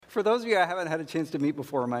For those of you I haven't had a chance to meet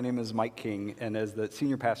before, my name is Mike King, and as the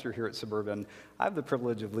senior pastor here at Suburban, I have the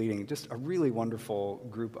privilege of leading just a really wonderful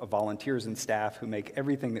group of volunteers and staff who make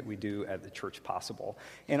everything that we do at the church possible.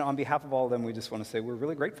 And on behalf of all of them, we just want to say we're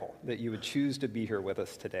really grateful that you would choose to be here with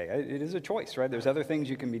us today. It is a choice, right? There's other things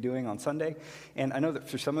you can be doing on Sunday, and I know that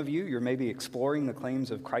for some of you, you're maybe exploring the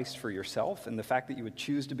claims of Christ for yourself, and the fact that you would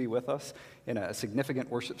choose to be with us in a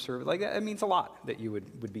significant worship service like that, it means a lot that you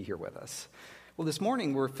would be here with us. Well, this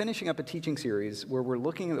morning, we're finishing up a teaching series where we're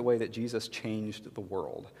looking at the way that Jesus changed the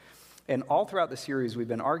world. And all throughout the series, we've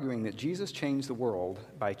been arguing that Jesus changed the world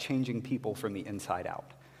by changing people from the inside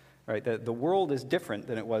out. Right? The world is different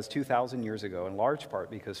than it was 2,000 years ago, in large part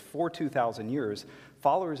because for 2,000 years,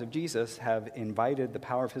 followers of Jesus have invited the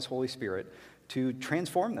power of his Holy Spirit to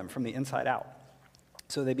transform them from the inside out.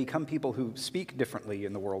 So they become people who speak differently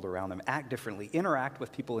in the world around them, act differently, interact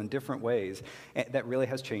with people in different ways. That really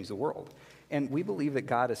has changed the world. And we believe that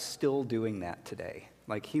God is still doing that today.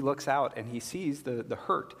 Like, he looks out and he sees the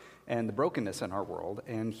hurt and the brokenness in our world,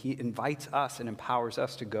 and he invites us and empowers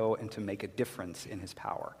us to go and to make a difference in his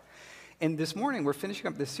power. And this morning, we're finishing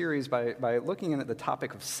up this series by looking at the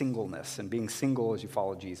topic of singleness and being single as you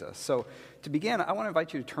follow Jesus. So to begin, I want to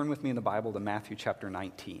invite you to turn with me in the Bible to Matthew chapter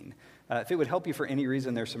 19. If it would help you for any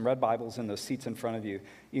reason, there's some red Bibles in those seats in front of you.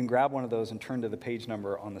 You can grab one of those and turn to the page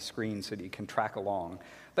number on the screen so that you can track along.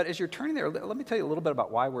 But as you're turning there, let me tell you a little bit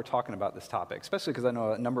about why we're talking about this topic, especially because I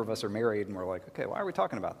know a number of us are married and we're like, okay, why are we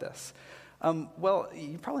talking about this? Well,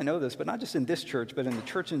 you probably know this, but not just in this church, but in the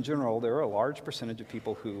church in general, there are a large percentage of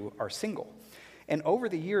people who are single. And over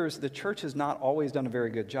the years, the church has not always done a very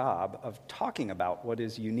good job of talking about what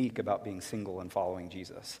is unique about being single and following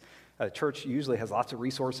Jesus. The church usually has lots of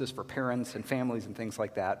resources for parents and families and things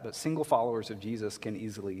like that, but single followers of Jesus can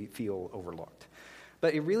easily feel overlooked.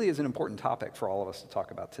 But it really is an important topic for all of us to talk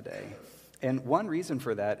about today. And one reason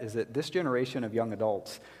for that is that this generation of young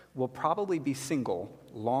adults will probably be single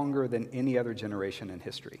longer than any other generation in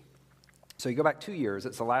history. So you go back 2 years,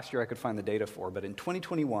 it's the last year I could find the data for, but in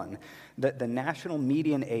 2021, the national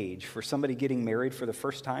median age for somebody getting married for the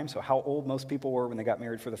first time, so how old most people were when they got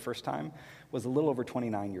married for the first time, was a little over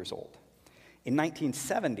 29 years old. In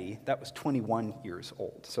 1970, that was 21 years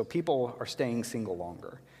old. So people are staying single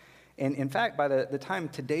longer. And in fact, by the time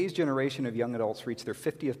today's generation of young adults reach their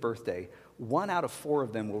 50th birthday, 1 out of 4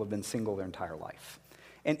 of them will have been single their entire life.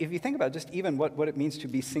 And if you think about just even what it means to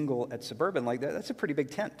be single at Suburban, like that's a pretty big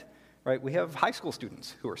tent. Right? We have high school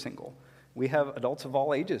students who are single. We have adults of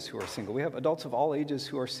all ages who are single. We have adults of all ages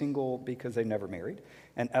who are single because they've never married,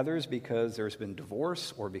 and others because there's been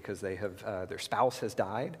divorce or because they have their spouse has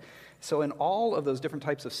died. So in all of those different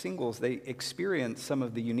types of singles, they experience some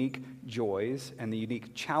of the unique joys and the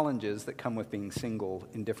unique challenges that come with being single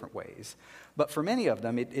in different ways. But for many of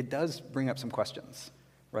them, it does bring up some questions,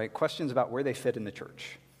 right? Questions about where they fit in the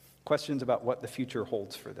church. Questions about what the future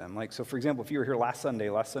holds for them. Like, so for example, if you were here last Sunday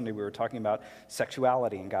we were talking about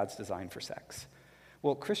sexuality and God's design for sex.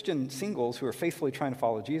 Well, Christian singles who are faithfully trying to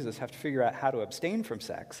follow Jesus have to figure out how to abstain from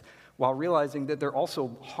sex while realizing that they're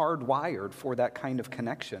also hardwired for that kind of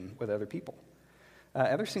connection with other people.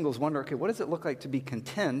 Other singles wonder, okay, what does it look like to be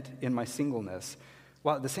content in my singleness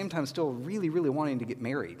while at the same time still really, really wanting to get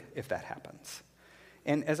married if that happens?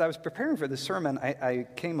 And as I was preparing for this sermon, I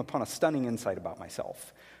came upon a stunning insight about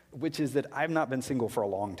myself, which is that I've not been single for a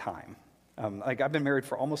long time. I've been married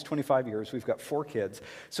for almost 25 years. We've got 4 kids.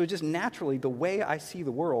 So just naturally, the way I see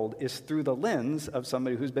the world is through the lens of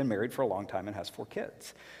somebody who's been married for a long time and has 4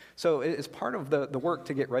 kids. So as part of the work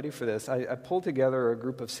to get ready for this, I pulled together a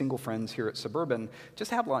group of single friends here at Suburban, just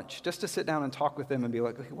to have lunch, just to sit down and talk with them and be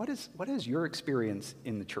like, okay, what has your experience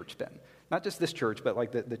in the church been? Not just this church, but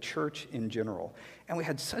like the church in general. And we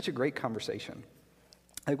had such a great conversation.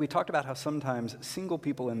 Like, we talked about how sometimes single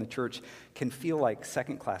people in the church can feel like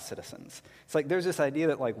second-class citizens. It's like there's this idea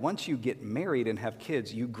that like once you get married and have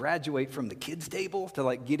kids, you graduate from the kids' table to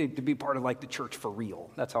like getting to be part of like the church for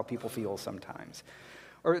real. That's how people feel sometimes.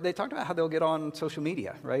 Or they talked about how they'll get on social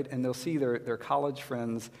media, right? And they'll see their college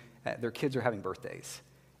friends, their kids are having birthdays.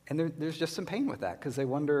 And there's just some pain with that because they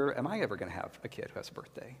wonder, am I ever going to have a kid who has a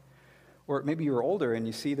birthday? Or maybe you're older and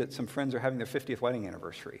you see that some friends are having their 50th wedding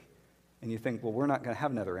anniversary. And you think, well, we're not going to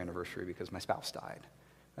have another anniversary because my spouse died.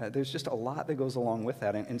 There's just a lot that goes along with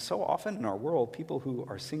that. And so often in our world, people who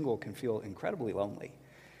are single can feel incredibly lonely.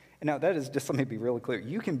 And now that is just, let me be really clear.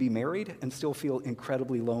 You can be married and still feel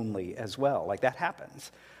incredibly lonely as well. Like, that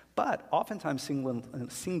happens. But oftentimes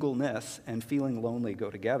singleness and feeling lonely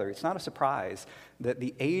go together. It's not a surprise that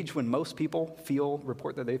the age when most people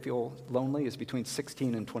report that they feel lonely is between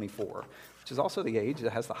 16 and 24, which is also the age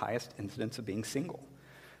that has the highest incidence of being single.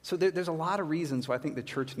 So there's a lot of reasons why I think the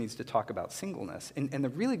church needs to talk about singleness. And the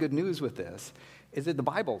really good news with this is that the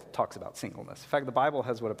Bible talks about singleness. In fact, the Bible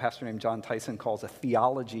has what a pastor named John Tyson calls a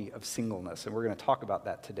theology of singleness, and we're going to talk about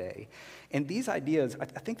that today. And these ideas, I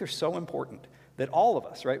think they're so important that all of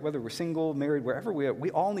us, right, whether we're single, married, wherever we are, we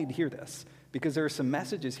all need to hear this, because there are some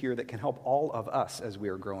messages here that can help all of us as we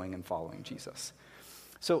are growing and following Jesus.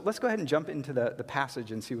 So let's go ahead and jump into the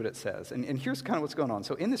passage and see what it says. And here's kind of what's going on.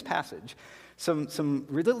 So in this passage, some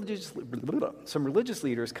religious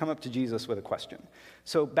leaders come up to Jesus with a question.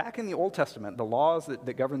 So back in the Old Testament, the laws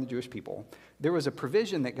that govern the Jewish people, there was a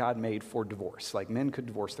provision that God made for divorce, like men could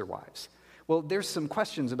divorce their wives. Well, there's some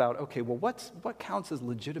questions about, okay, well, what counts as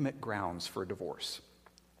legitimate grounds for divorce?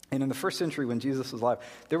 And in the first century, when Jesus was alive,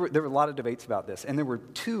 there were a lot of debates about this, and there were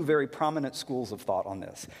two very prominent schools of thought on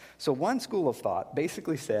this. So one school of thought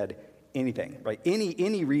basically said anything, right?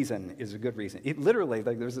 Any reason is a good reason. It literally,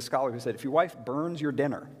 like there's a scholar who said, if your wife burns your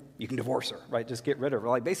dinner, you can divorce her, right? Just get rid of her.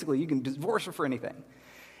 Like basically, you can divorce her for anything.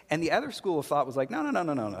 And the other school of thought was like,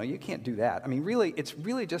 no, you can't do that. I mean, really, it's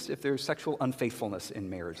really just if there's sexual unfaithfulness in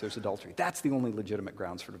marriage, there's adultery. That's the only legitimate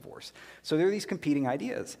grounds for divorce. So there are these competing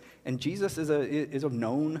ideas. And Jesus is a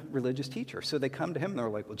known religious teacher. So they come to him and they're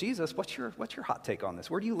like, well, Jesus, what's your hot take on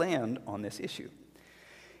this? Where do you land on this issue?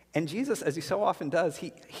 And Jesus, as he so often does,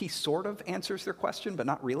 he sort of answers their question, but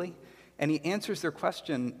not really. And he answers their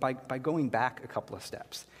question by going back a couple of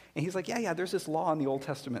steps. And he's like, yeah, there's this law in the Old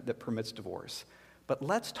Testament that permits divorce. But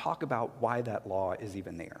let's talk about why that law is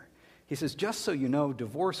even there. He says, just so you know,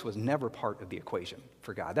 divorce was never part of the equation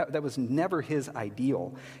for God. That was never his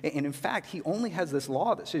ideal. And in fact, he only has this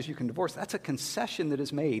law that says you can divorce. That's a concession that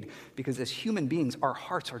is made because as human beings, our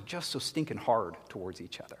hearts are just so stinking hard towards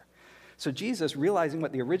each other. So Jesus, realizing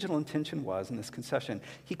what the original intention was in this concession,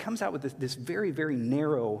 he comes out with this very, very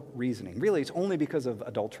narrow reasoning. Really, it's only because of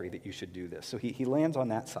adultery that you should do this. So he lands on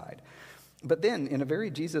that side. But then, in a very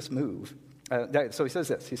Jesus move, so he says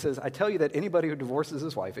this. He says, I tell you that anybody who divorces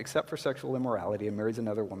his wife, except for sexual immorality, and marries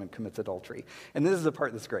another woman, commits adultery. And this is the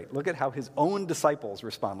part that's great. Look at how his own disciples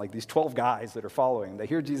respond, like these 12 guys that are following. They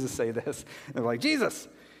hear Jesus say this, and they're like, Jesus,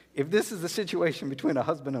 if this is the situation between a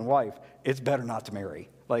husband and wife, it's better not to marry.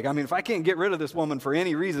 Like, I mean, if I can't get rid of this woman for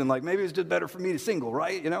any reason, like maybe it's just better for me to single,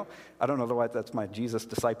 right? You know? I don't know why that's my Jesus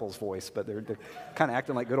disciples voice, but they're kind of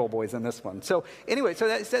acting like good old boys in this one. So anyway, so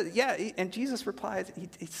that says, yeah, and Jesus replies,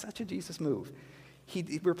 it's such a Jesus move.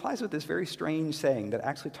 He replies with this very strange saying that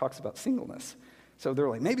actually talks about singleness. So they're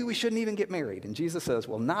like, maybe we shouldn't even get married. And Jesus says,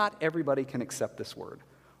 well, not everybody can accept this word.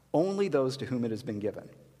 Only those to whom it has been given.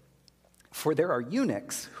 For there are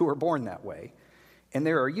eunuchs who are born that way, and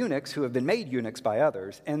there are eunuchs who have been made eunuchs by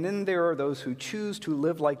others, and then there are those who choose to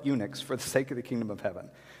live like eunuchs for the sake of the kingdom of heaven.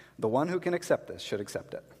 The one who can accept this should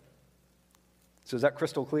accept it. So is that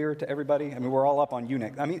crystal clear to everybody? I mean, we're all up on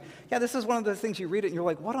eunuch. I mean, yeah, this is one of the things you read it and you're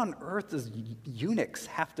like, what on earth does eunuchs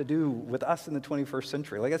have to do with us in the 21st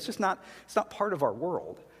century? Like, it's not part of our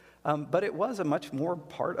world. But it was a much more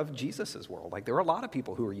part of Jesus' world. Like, there were a lot of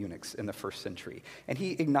people who were eunuchs in the first century. And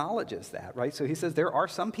he acknowledges that, right? So he says there are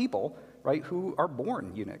some people, right, who are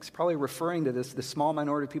born eunuchs, probably referring to this small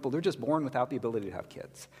minority of people. They're just born without the ability to have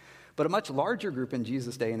kids. But a much larger group in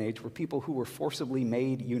Jesus' day and age were people who were forcibly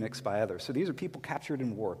made eunuchs by others. So these are people captured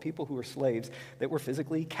in war, people who were slaves that were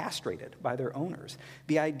physically castrated by their owners.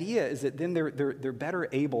 The idea is that then they're better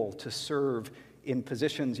able to serve in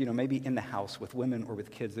positions, maybe in the house with women or with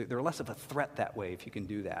kids. They're less of a threat that way if you can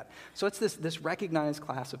do that. So it's this recognized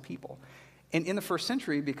class of people. And in the first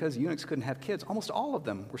century, because eunuchs couldn't have kids, almost all of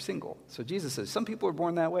them were single. So Jesus says, some people are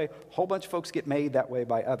born that way, a whole bunch of folks get made that way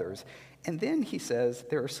by others. And then he says,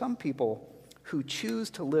 there are some people who choose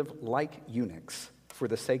to live like eunuchs for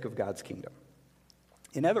the sake of God's kingdom.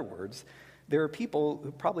 In other words, there are people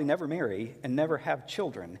who probably never marry and never have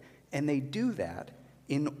children, and they do that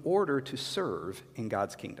in order to serve in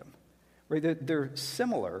God's kingdom. Right? They're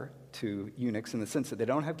similar to eunuchs in the sense that they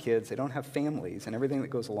don't have kids, they don't have families, and everything that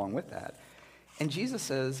goes along with that. And Jesus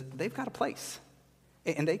says they've got a place,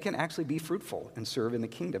 and they can actually be fruitful and serve in the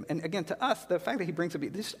kingdom. And again, to us, the fact that he brings up,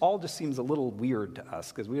 this all just seems a little weird to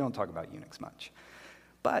us because we don't talk about eunuchs much.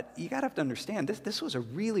 But you got to have to understand, this was a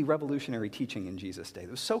really revolutionary teaching in Jesus' day.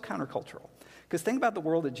 It was so countercultural. Because think about the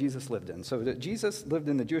world that Jesus lived in. So that Jesus lived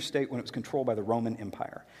in the Jewish state when it was controlled by the Roman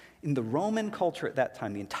Empire. In the Roman culture at that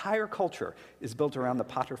time, the entire culture is built around the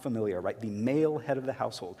paterfamilias, right? The male head of the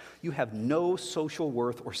household. You have no social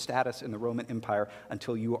worth or status in the Roman Empire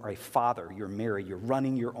until you are a father, you're married, you're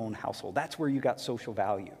running your own household. That's where you got social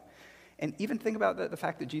value. And even think about the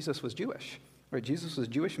fact that Jesus was Jewish. Right? Jesus was a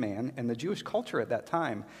Jewish man, and the Jewish culture at that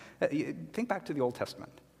time, think back to the Old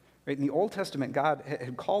Testament. Right? In the Old Testament, God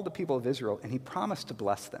had called the people of Israel, and he promised to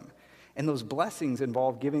bless them. And those blessings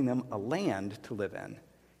involved giving them a land to live in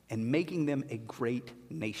and making them a great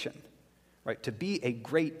nation. Right? To be a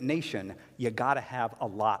great nation, you got to have a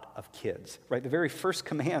lot of kids. Right? The very first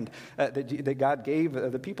command that God gave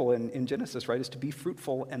the people in Genesis, right, is to be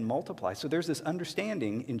fruitful and multiply. So there's this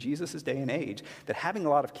understanding in Jesus' day and age that having a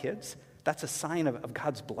lot of kids, that's a sign of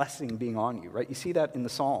God's blessing being on you. Right? You see that in the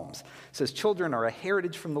Psalms. It says, children are a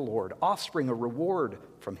heritage from the Lord, offspring a reward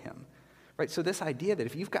from him. Right? So this idea that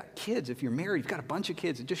if you've got kids, if you're married, you've got a bunch of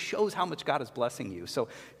kids, it just shows how much God is blessing you. So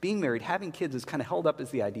being married, having kids is kind of held up as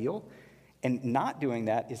the ideal. And not doing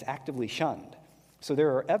that is actively shunned. So there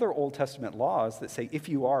are other Old Testament laws that say if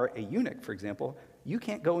you are a eunuch, for example, you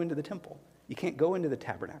can't go into the temple. You can't go into the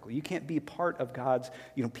tabernacle. You can't be part of God's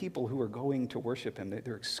people who are going to worship him.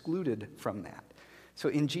 They're excluded from that. So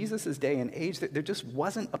in Jesus' day and age, there just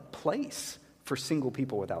wasn't a place for single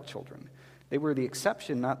people without children. They were the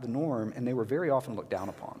exception, not the norm, and they were very often looked down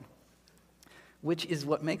upon, which is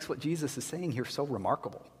what makes what Jesus is saying here so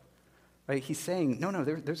remarkable. Right? He's saying, no,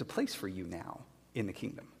 there's a place for you now in the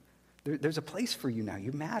kingdom. There's a place for you now.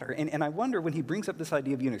 You matter. And I wonder when he brings up this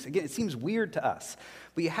idea of eunuchs, again, it seems weird to us,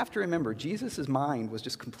 but you have to remember, Jesus' mind was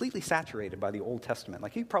just completely saturated by the Old Testament.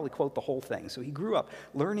 Like, he'd probably quote the whole thing. So he grew up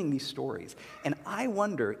learning these stories. And I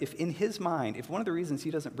wonder if in his mind, if one of the reasons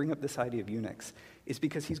he doesn't bring up this idea of eunuchs is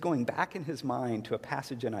because he's going back in his mind to a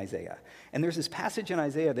passage in Isaiah. And there's this passage in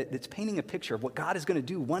Isaiah that's painting a picture of what God is going to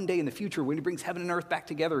do one day in the future when he brings heaven and earth back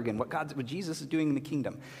together again, what Jesus is doing in the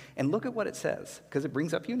kingdom. And look at what it says, because it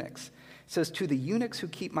brings up eunuchs. It says, to the eunuchs who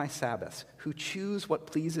keep my Sabbaths, who choose what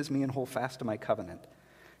pleases me and hold fast to my covenant,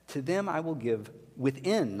 to them I will give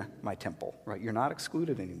within my temple, right? You're not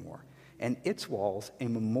excluded anymore. And its walls a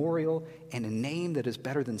memorial and a name that is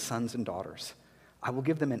better than sons and daughters. I will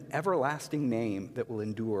give them an everlasting name that will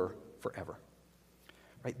endure forever.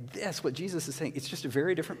 Right? This, what Jesus is saying, it's just a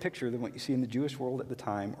very different picture than what you see in the Jewish world at the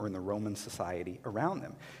time or in the Roman society around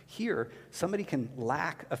them. Here, somebody can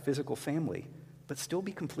lack a physical family, but still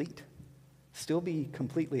be complete, still be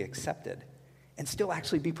completely accepted, and still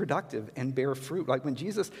actually be productive and bear fruit. Like when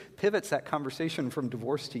Jesus pivots that conversation from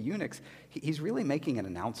divorce to eunuchs, he's really making an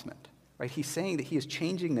announcement. Right? He's saying that he is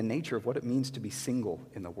changing the nature of what it means to be single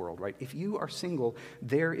in the world, right? If you are single,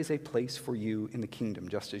 there is a place for you in the kingdom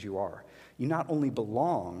just as you are. You not only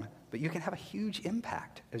belong, but you can have a huge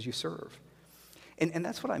impact as you serve. And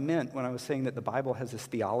that's what I meant when I was saying that the Bible has this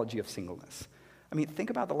theology of singleness. I mean,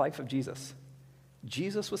 think about the life of Jesus.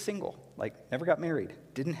 Jesus was single, like never got married,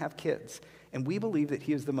 didn't have kids. And we believe that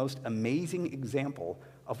he is the most amazing example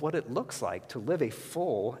of what it looks like to live a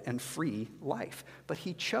full and free life. But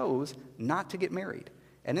he chose not to get married.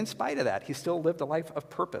 And in spite of that, he still lived a life of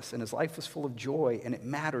purpose, and his life was full of joy, and it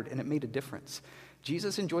mattered, and it made a difference.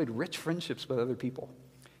 Jesus enjoyed rich friendships with other people.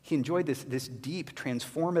 He enjoyed this deep,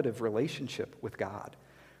 transformative relationship with God.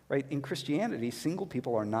 Right? In Christianity, single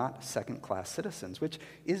people are not second-class citizens, which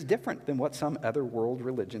is different than what some other world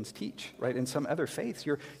religions teach. Right? In some other faiths,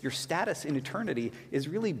 your status in eternity is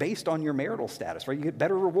really based on your marital status. Right? You get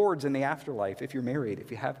better rewards in the afterlife if you're married,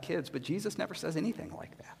 if you have kids, but Jesus never says anything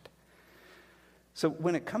like that. So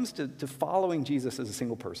when it comes to following Jesus as a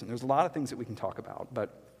single person, there's a lot of things that we can talk about,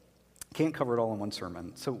 but can't cover it all in one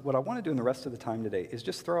sermon. So what I want to do in the rest of the time today is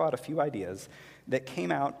just throw out a few ideas that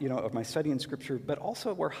came out, of my study in Scripture, but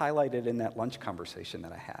also were highlighted in that lunch conversation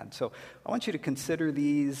that I had. So I want you to consider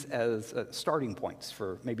these as starting points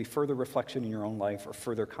for maybe further reflection in your own life or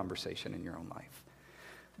further conversation in your own life.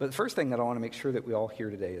 But the first thing that I want to make sure that we all hear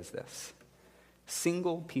today is this.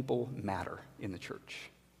 Single people matter in the church.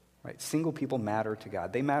 Right? Single people matter to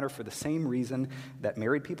God. They matter for the same reason that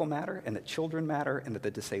married people matter and that children matter and that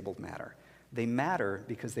the disabled matter. They matter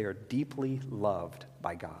because they are deeply loved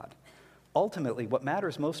by God. Ultimately, what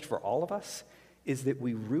matters most for all of us is that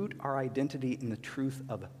we root our identity in the truth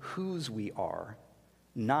of whose we are,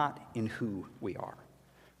 not in who we are.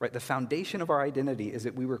 Right? The foundation of our identity is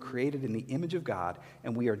that we were created in the image of God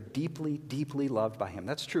and we are deeply, deeply loved by him.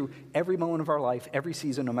 That's true every moment of our life, every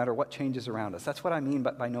season, no matter what changes around us. That's what I mean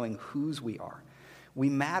by knowing whose we are. We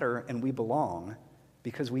matter and we belong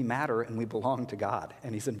because we matter and we belong to God,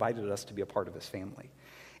 and he's invited us to be a part of his family.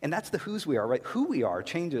 And that's the whose we are, right? Who we are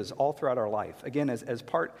changes all throughout our life. Again, as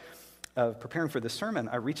part of preparing for this sermon,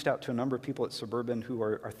 I reached out to a number of people at Suburban who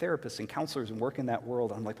are therapists and counselors and work in that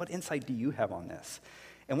world. I'm like, what insight do you have on this?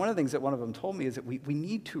 And one of the things that one of them told me is that we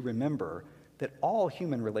need to remember that all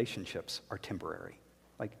human relationships are temporary,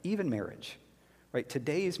 like even marriage. Right?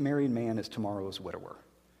 Today's married man is tomorrow's widower.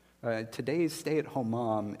 Today's stay-at-home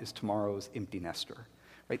mom is tomorrow's empty nester.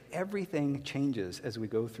 right? Everything changes as we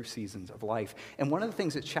go through seasons of life. And one of the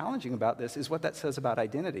things that's challenging about this is what that says about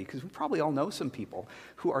identity, because we probably all know some people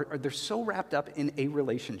who they're so wrapped up in a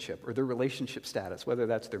relationship or their relationship status, whether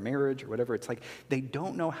that's their marriage or whatever. It's like they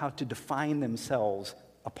don't know how to define themselves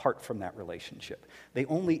apart from that relationship. They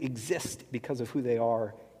only exist because of who they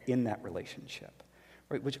are in that relationship,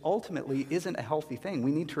 right? Which ultimately isn't a healthy thing.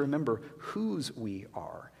 We need to remember whose we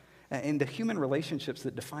are. And the human relationships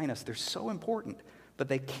that define us, they're so important, but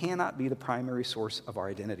they cannot be the primary source of our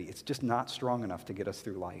identity. It's just not strong enough to get us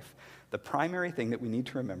through life. The primary thing that we need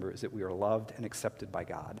to remember is that we are loved and accepted by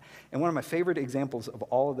God. And one of my favorite examples of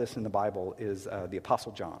all of this in the Bible is the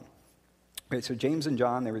Apostle John. Right, so James and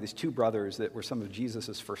John, they were these two brothers that were some of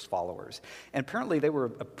Jesus' first followers. And apparently they were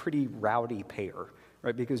a pretty rowdy pair,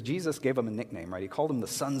 right? Because Jesus gave them a nickname, right? He called them the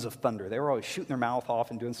Sons of Thunder. They were always shooting their mouth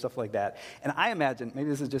off and doing stuff like that. And I imagine, maybe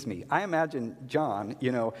this is just me, I imagine John,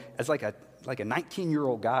 as like a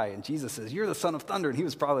 19-year-old guy, and Jesus says, "You're the Son of Thunder," and he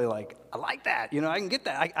was probably like, "I like that, I can get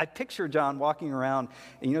that." I picture John walking around,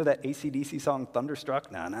 and that AC/DC song,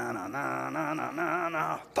 Thunderstruck? Na, na, na, na, na, na, na,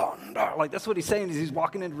 na, thunder. Like, that's what he's saying as he's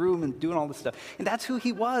walking in the room and doing all this stuff. And that's who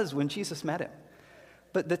he was when Jesus met him.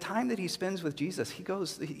 But the time that he spends with Jesus,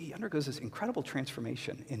 he undergoes this incredible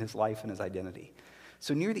transformation in his life and his identity.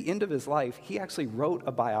 So near the end of his life, he actually wrote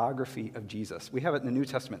a biography of Jesus. We have it in the New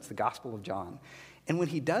Testament. It's the Gospel of John. And when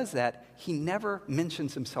he does that, he never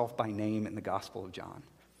mentions himself by name in the Gospel of John.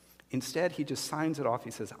 Instead, he just signs it off.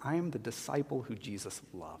 He says, "I am the disciple who Jesus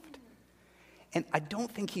loved." And I don't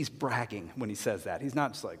think he's bragging when he says that. He's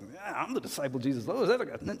not just like, "I'm the disciple Jesus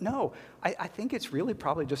loved." No, I think it's really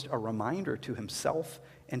probably just a reminder to himself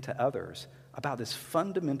and to others about this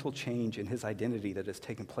fundamental change in his identity that has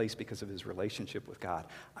taken place because of his relationship with God.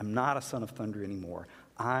 I'm not a son of thunder anymore.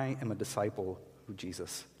 I am a disciple who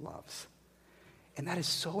Jesus loves. And that is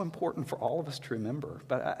so important for all of us to remember.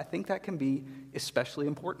 But I think that can be especially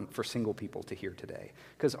important for single people to hear today.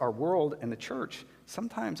 Because our world and the church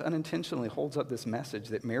sometimes unintentionally holds up this message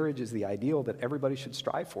that marriage is the ideal that everybody should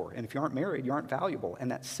strive for. And if you aren't married, you aren't valuable.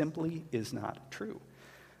 And that simply is not true.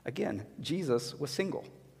 Again, Jesus was single.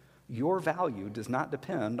 Your value does not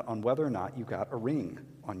depend on whether or not you got a ring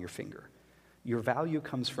on your finger. Your value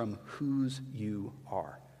comes from whose you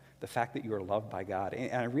are, the fact that you are loved by God.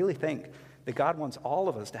 And I really think that God wants all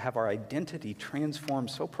of us to have our identity transformed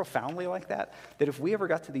so profoundly like that if we ever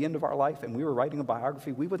got to the end of our life and we were writing a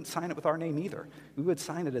biography, we wouldn't sign it with our name either. We would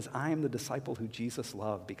sign it as, "I am the disciple who Jesus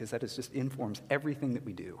loved," because that just informs everything that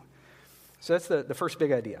we do. So that's the first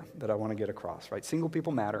big idea that I want to get across, right? Single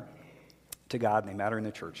people matter to God, and they matter in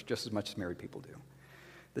the church just as much as married people do.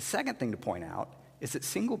 The second thing to point out is that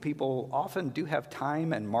single people often do have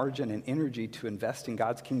time and margin and energy to invest in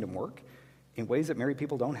God's kingdom work in ways that married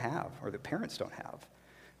people don't have or that parents don't have.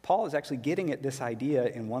 Paul is actually getting at this idea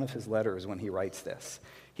in one of his letters when he writes this.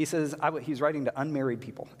 He says, he's writing to unmarried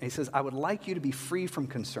people, and he says, "I would like you to be free from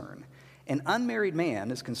concern. An unmarried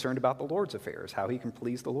man is concerned about the Lord's affairs, how he can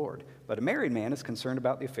please the Lord. But a married man is concerned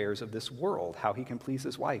about the affairs of this world, how he can please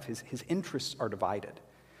his wife. His interests are divided.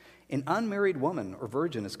 An unmarried woman or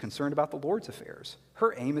virgin is concerned about the Lord's affairs.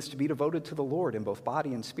 Her aim is to be devoted to the Lord in both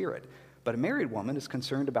body and spirit. But a married woman is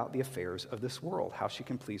concerned about the affairs of this world, how she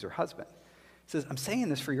can please her husband." He says, "I'm saying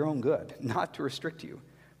this for your own good, not to restrict you,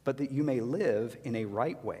 but that you may live in a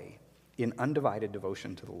right way in undivided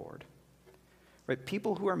devotion to the Lord." Right?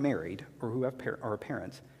 People who are married or who are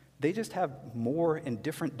parents, they just have more and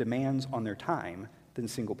different demands on their time than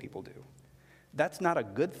single people do. That's not a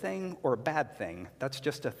good thing or a bad thing. That's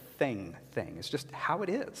just a thing. It's just how it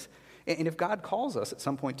is. And if God calls us at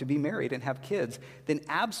some point to be married and have kids, then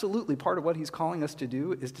absolutely part of what he's calling us to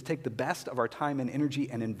do is to take the best of our time and energy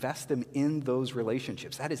and invest them in those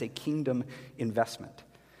relationships. That is a kingdom investment.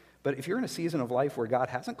 But if you're in a season of life where God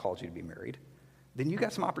hasn't called you to be married, then you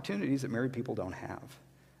got some opportunities that married people don't have.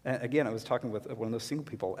 And again, I was talking with one of those single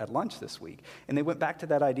people at lunch this week, and they went back to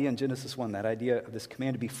that idea in Genesis 1, that idea of this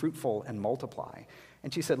command to be fruitful and multiply.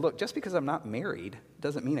 And she said, "Look, just because I'm not married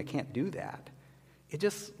doesn't mean I can't do that. It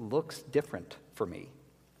just looks different for me.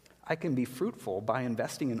 I can be fruitful by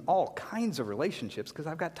investing in all kinds of relationships because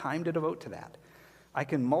I've got time to devote to that. I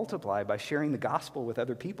can multiply by sharing the gospel with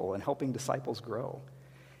other people and helping disciples grow."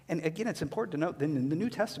 And again, it's important to note that in the New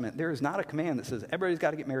Testament, there is not a command that says everybody's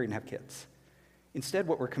got to get married and have kids. Instead,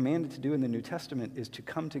 what we're commanded to do in the New Testament is to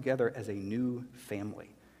come together as a new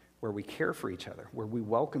family, where we care for each other, where we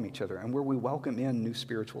welcome each other, and where we welcome in new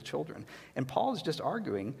spiritual children. And Paul is just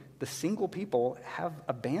arguing the single people have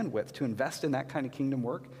a bandwidth to invest in that kind of kingdom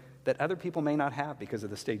work that other people may not have because of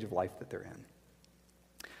the stage of life that they're in.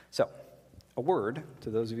 So, a word to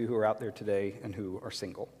those of you who are out there today and who are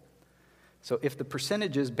single. So if the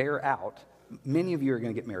percentages bear out, many of you are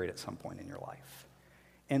going to get married at some point in your life.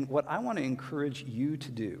 And what I want to encourage you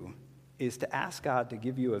to do is to ask God to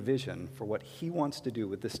give you a vision for what he wants to do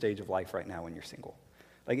with this stage of life right now when you're single.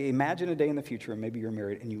 Like, imagine a day in the future, and maybe you're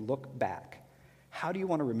married, and you look back. How do you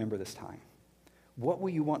want to remember this time? What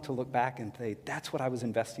will you want to look back and say, that's what I was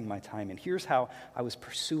investing my time in. Here's how I was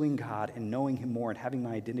pursuing God and knowing him more and having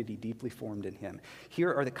my identity deeply formed in him.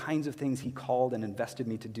 Here are the kinds of things he called and invested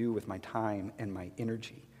me to do with my time and my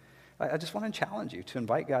energy. I just want to challenge you to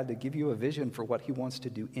invite God to give you a vision for what he wants to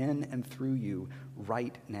do in and through you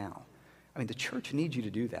right now. I mean, the church needs you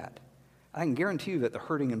to do that. I can guarantee you that the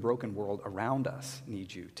hurting and broken world around us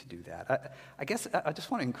needs you to do that. I guess I just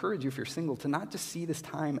want to encourage you, if you're single, to not just see this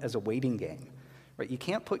time as a waiting game. Right? You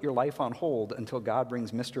can't put your life on hold until God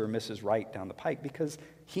brings Mr. or Mrs. Right down the pike, because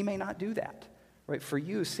he may not do that. Right? For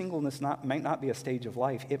you, singleness might not be a stage of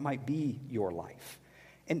life. It might be your life.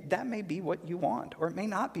 And that may be what you want, or it may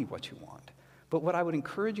not be what you want. But what I would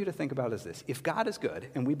encourage you to think about is this. If God is good,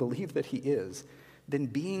 and we believe that he is, then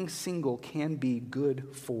being single can be good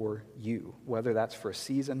for you, whether that's for a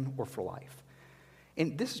season or for life.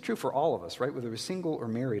 And this is true for all of us, right? Whether we're single or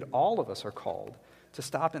married, all of us are called to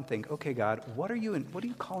stop and think, okay, God, what are you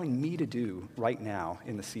calling me to do right now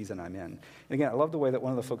in the season I'm in? And again, I love the way that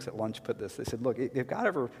one of the folks at lunch put this. They said, look, if God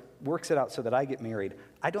ever works it out so that I get married,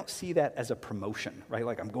 I don't see that as a promotion, right?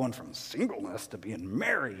 Like I'm going from singleness to being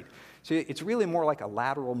married. So it's really more like a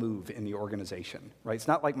lateral move in the organization, right? It's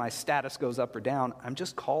not like my status goes up or down. I'm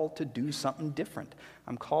just called to do something different.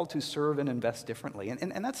 I'm called to serve and invest differently.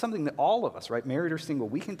 And that's something that all of us, right, married or single,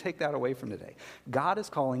 we can take that away from today. God is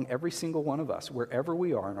calling every single one of us, wherever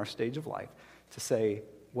we are in our stage of life, to say,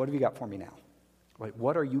 what have you got for me now? Like,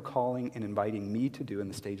 what are you calling and inviting me to do in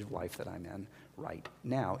the stage of life that I'm in right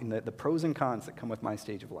now? In the pros and cons that come with my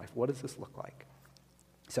stage of life, what does this look like?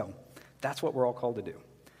 So that's what we're all called to do.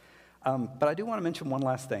 But I do want to mention one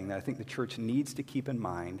last thing that I think the church needs to keep in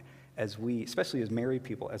mind as we, especially as married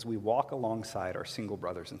people, as we walk alongside our single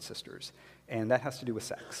brothers and sisters, and that has to do with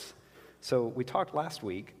sex. So we talked last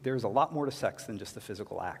week, there's a lot more to sex than just the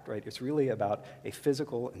physical act, right? It's really about a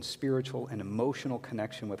physical and spiritual and emotional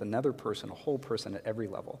connection with another person, a whole person at every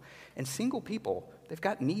level. And single people, they've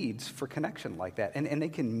got needs for connection like that, and they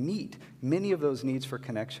can meet many of those needs for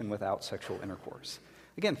connection without sexual intercourse.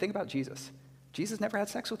 Again, think about Jesus. Jesus never had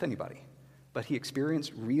sex with anybody, but he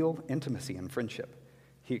experienced real intimacy and friendship.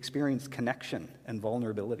 He experienced connection and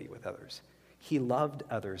vulnerability with others. He loved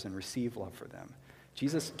others and received love for them.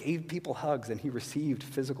 Jesus gave people hugs, and he received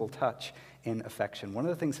physical touch and affection. One of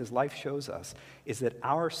the things his life shows us is that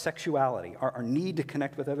our sexuality, our need to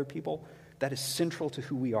connect with other people, that is central to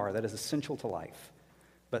who we are. That is essential to life.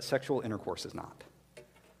 But sexual intercourse is not.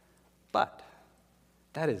 But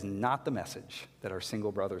that is not the message that our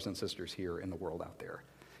single brothers and sisters hear in the world out there.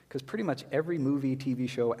 Because pretty much every movie, TV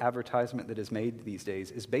show, advertisement that is made these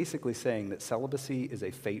days is basically saying that celibacy is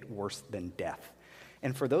a fate worse than death.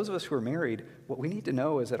 And for those of us who are married, what we need to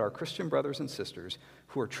know is that our Christian brothers and sisters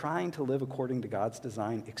who are trying to live according to God's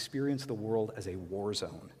design experience the world as a war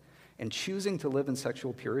zone. And choosing to live in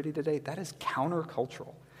sexual purity today, that is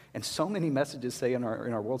countercultural. And so many messages say in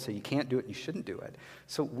our world say you can't do it and you shouldn't do it.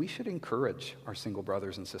 So we should encourage our single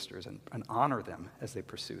brothers and sisters and honor them as they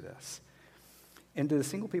pursue this. And to the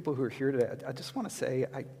single people who are here today, I just want to say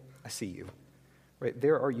I see you. Right?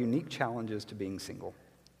 There are unique challenges to being single.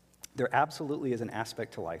 There absolutely is an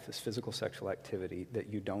aspect to life, this physical sexual activity, that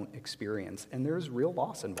you don't experience. And there's real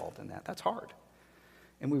loss involved in that. That's hard.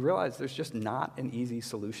 And we realize there's just not an easy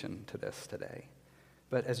solution to this today.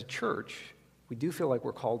 But as a church, we do feel like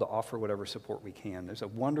we're called to offer whatever support we can. There's a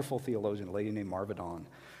wonderful theologian, a lady named Marva Dawn,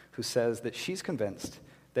 who says that she's convinced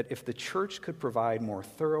that if the church could provide more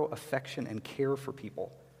thorough affection and care for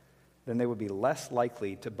people, then they would be less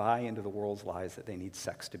likely to buy into the world's lies that they need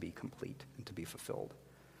sex to be complete and to be fulfilled.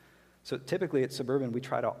 So typically at Suburban, we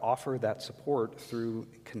try to offer that support through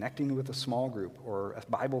connecting with a small group or a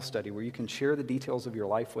Bible study where you can share the details of your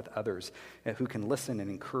life with others who can listen and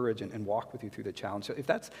encourage and walk with you through the challenge. So if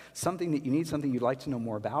that's something that you need, something you'd like to know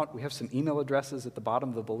more about, we have some email addresses at the bottom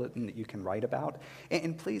of the bulletin that you can write about.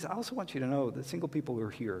 And please, I also want you to know that single people who are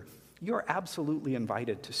here, you're absolutely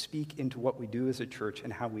invited to speak into what we do as a church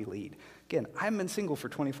and how we lead. Again, I've been single for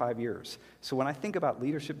 25 years. So when I think about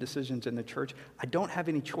leadership decisions in the church, I don't have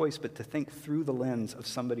any choice but to think through the lens of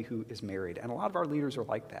somebody who is married. And a lot of our leaders are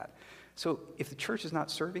like that. So if the church is not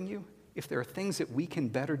serving you, if there are things that we can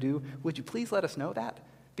better do, would you please let us know that?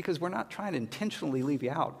 Because we're not trying to intentionally leave you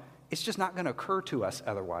out. It's just not going to occur to us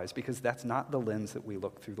otherwise, because that's not the lens that we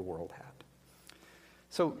look through the world at.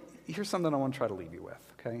 So here's something I want to try to leave you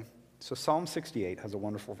with, okay? So Psalm 68 has a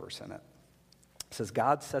wonderful verse in it. It says,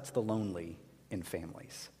 God sets the lonely in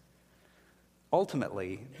families.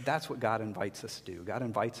 Ultimately, that's what God invites us to do. God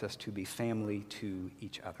invites us to be family to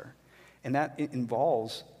each other. And that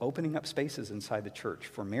involves opening up spaces inside the church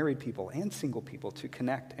for married people and single people to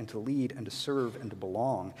connect and to lead and to serve and to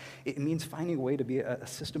belong. It means finding a way to be a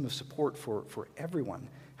system of support for everyone,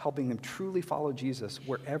 helping them truly follow Jesus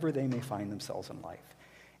wherever they may find themselves in life.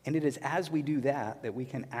 And it is as we do that that we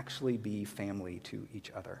can actually be family to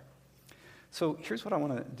each other. So here's what I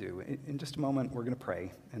want to do. In just a moment, we're going to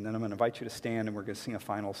pray, and then I'm going to invite you to stand, and we're going to sing a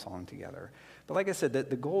final song together. But like I said,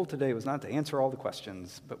 the goal today was not to answer all the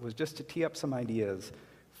questions, but was just to tee up some ideas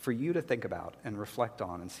for you to think about and reflect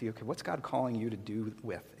on and see, okay, what's God calling you to do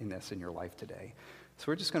with in this in your life today? So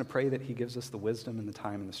we're just going to pray that he gives us the wisdom and the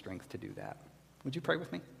time and the strength to do that. Would you pray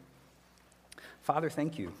with me? Father,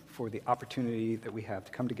 thank you for the opportunity that we have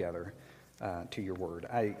to come together to your word.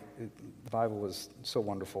 The Bible is so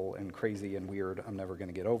wonderful and crazy and weird. I'm never going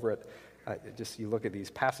to get over it. You look at these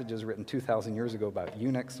passages written 2,000 years ago about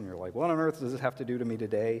eunuchs, and you're like, what on earth does this have to do to me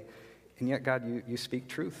today? And yet, God, you speak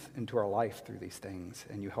truth into our life through these things,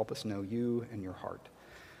 and you help us know you and your heart.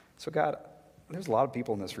 So, God, there's a lot of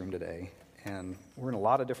people in this room today, and we're in a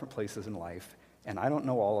lot of different places in life, and I don't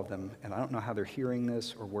know all of them, and I don't know how they're hearing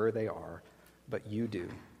this or where they are, but you do.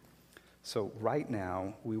 So right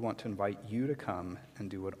now, we want to invite you to come and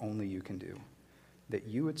do what only you can do, that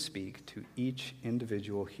you would speak to each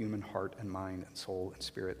individual human heart and mind and soul and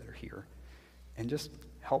spirit that are here, and just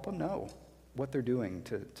help them know what they're doing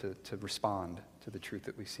to respond to the truth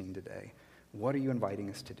that we've seen today. What are you inviting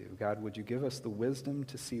us to do? God, would you give us the wisdom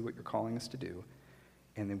to see what you're calling us to do,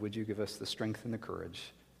 and then would you give us the strength and the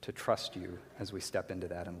courage to trust you as we step into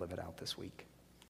that and live it out this week?